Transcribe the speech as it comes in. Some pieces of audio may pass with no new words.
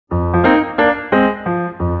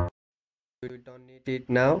it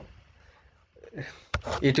now,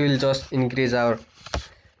 it will just increase our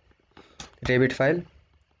revit file.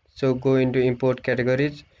 So go into import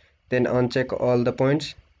categories, then uncheck all the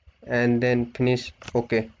points and then finish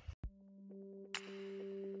OK.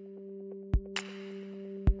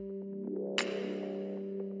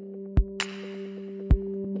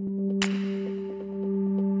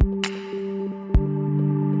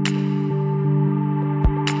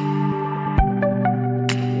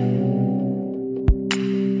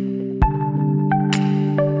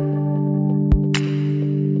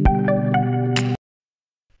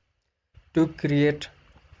 To create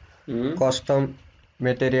custom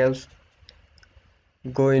materials,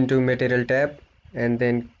 go into material tab and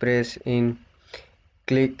then press in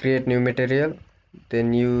click create new material,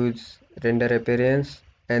 then use render appearance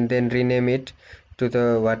and then rename it to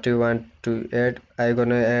the what you want to add. I'm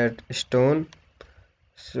gonna add stone,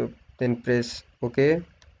 so then press OK.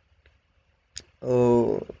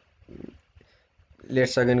 Oh,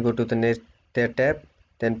 let's again go to the next tab,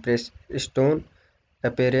 then press stone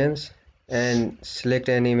appearance and select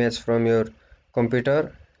an image from your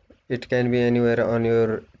computer. It can be anywhere on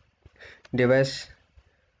your device.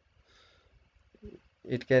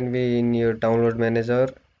 It can be in your download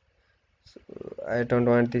manager. So I don't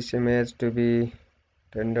want this image to be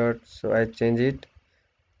rendered, so I change it,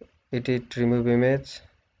 edit, remove image,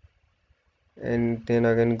 and then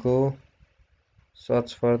again go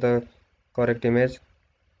search for the correct image.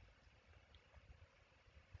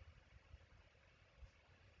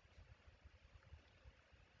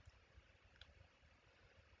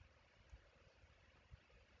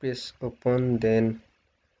 Press open, then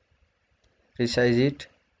resize it.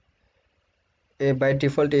 By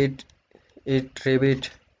default it Revit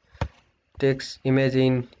takes image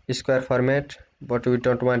in square format, but we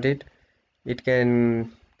don't want it. It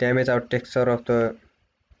can damage our texture of the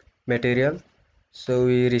material, so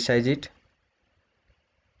we resize it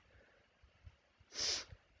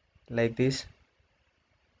like this,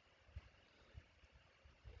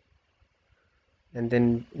 and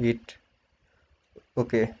then hit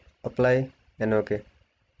OK, apply and OK.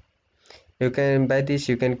 You can, by this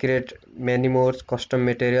you can create many more custom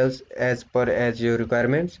materials as per as your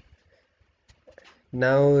requirements.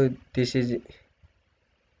 Now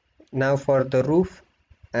for the roof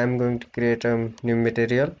I'm going to create a new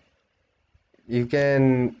material. You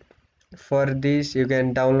can, for this you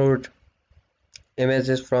can download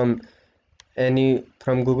images from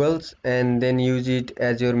Google's and then use it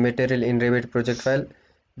as your material in Revit project file.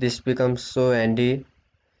 This becomes so handy.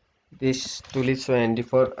 This tool is so handy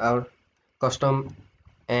for our custom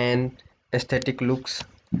and aesthetic looks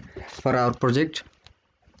for our project.